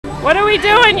What are we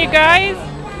doing, you guys?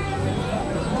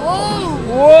 Whoa!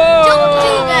 Whoa! Don't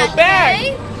do that, Beck!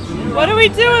 Jay. What are we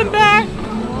doing, Beck?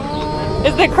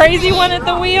 Is the crazy one at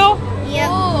the wheel? Yep.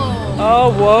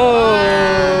 Oh,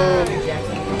 whoa!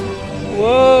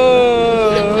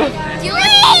 Whoa! Do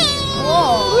it.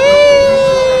 Whoa!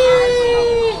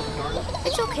 Whee!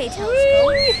 It's okay,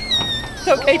 telescope. It's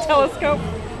okay, telescope.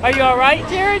 Are you all right,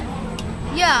 Jared?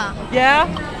 Yeah. Yeah?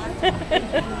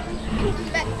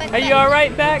 Beck, Are you all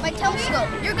right, Beck? My telescope.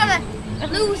 You're gonna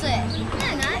lose it.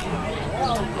 No, not.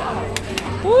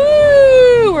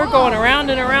 Woo! We're going around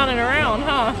and around and around,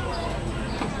 huh?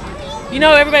 You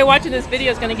know, everybody watching this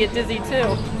video is going to get dizzy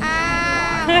too.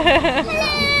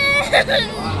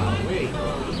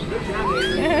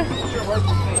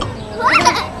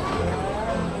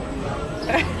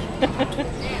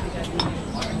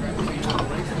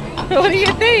 What do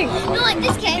you think? You like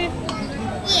this cake?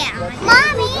 Yeah.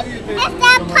 Mommy, it's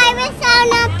that pirate song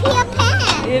of Peter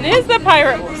Pan. It is the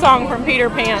pirate song from Peter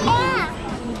Pan. Yeah.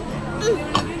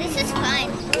 This is fun.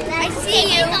 I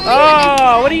see you.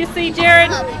 Oh, what do you see,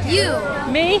 Jared? You.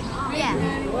 Me? Yeah.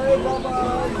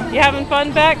 You having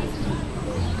fun, Beck?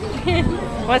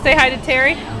 Want to say hi to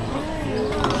Terry?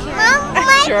 Mom,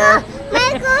 Sure.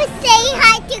 Michael, say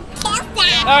hi to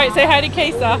Kessa. All right, say hi to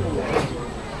Kesa.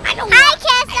 Hi,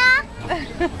 Kessa.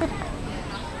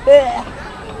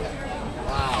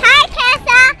 Hi,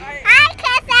 Kessa. Hi,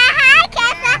 Kessa. Hi,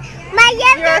 Kessa. My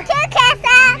younger to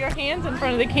Kessa. Your hands in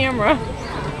front of the camera.